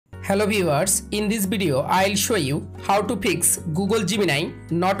Hello viewers, in this video I'll show you how to fix Google Gemini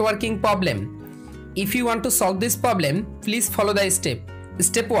not working problem. If you want to solve this problem, please follow the step.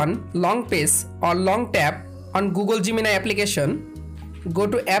 Step 1. Long press or long tap on Google Gemini application. Go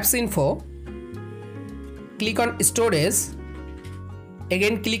to Apps Info. Click on Storage.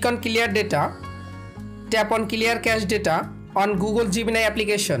 Again click on Clear Data. Tap on Clear Cache Data on Google Gemini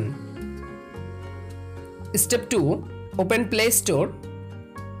application. Step 2. Open Play Store.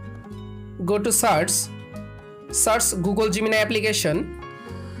 Go to search Google Gemini application,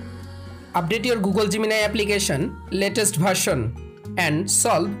 update your Google Gemini application latest version and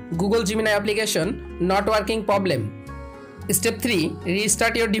solve Google Gemini application not working problem. Step 3.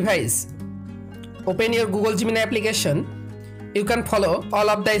 Restart your device. Open your Google Gemini application. You can follow all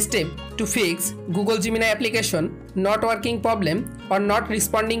of the steps to fix Google Gemini application not working problem or not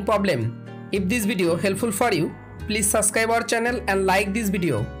responding problem. If this video helpful for you, please subscribe our channel and like this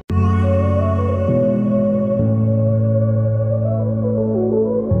video.